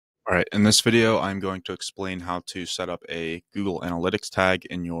All right, in this video, I'm going to explain how to set up a Google Analytics tag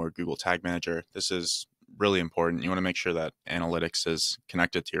in your Google Tag Manager. This is really important. You want to make sure that Analytics is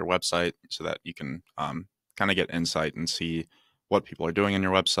connected to your website so that you can kind of get insight and see what people are doing on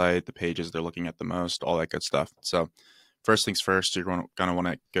your website, the pages they're looking at the most, all that good stuff. So first things first, you're going to want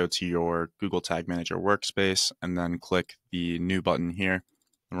to go to your Google Tag Manager workspace and then click the new button here.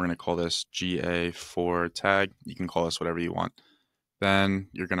 And we're going to call this GA4 tag. You can call this whatever you want. Then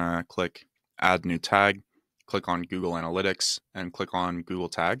you're going to click Add New Tag, click on Google Analytics, and click on Google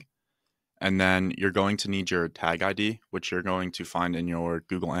Tag. And then you're going to need your tag ID, which you're going to find in your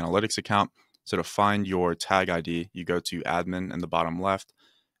Google Analytics account. So to find your tag ID, you go to Admin in the bottom left,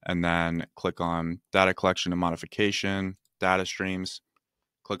 and then click on Data Collection and Modification, Data Streams.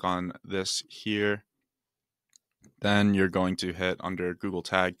 Click on this here. Then you're going to hit under Google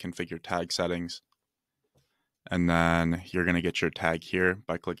Tag, Configure Tag Settings. And then you're going to get your tag here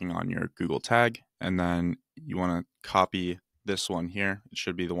by clicking on your Google tag. And then you want to copy this one here. It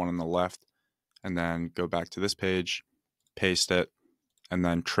should be the one on the left. And then go back to this page, paste it, and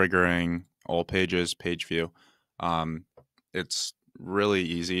then triggering all pages, page view. It's really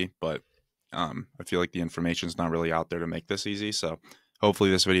easy, but I feel like the information is not really out there to make this easy. So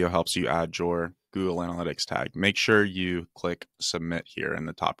hopefully this video helps you add your Google Analytics tag. Make sure you click Submit here in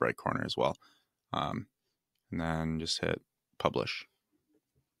the top right corner as well. And then just hit publish.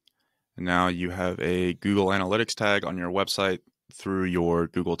 And now you have a Google Analytics tag on your website through your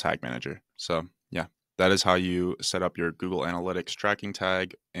Google Tag Manager. So yeah, that is how you set up your Google Analytics tracking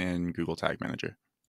tag in Google Tag Manager.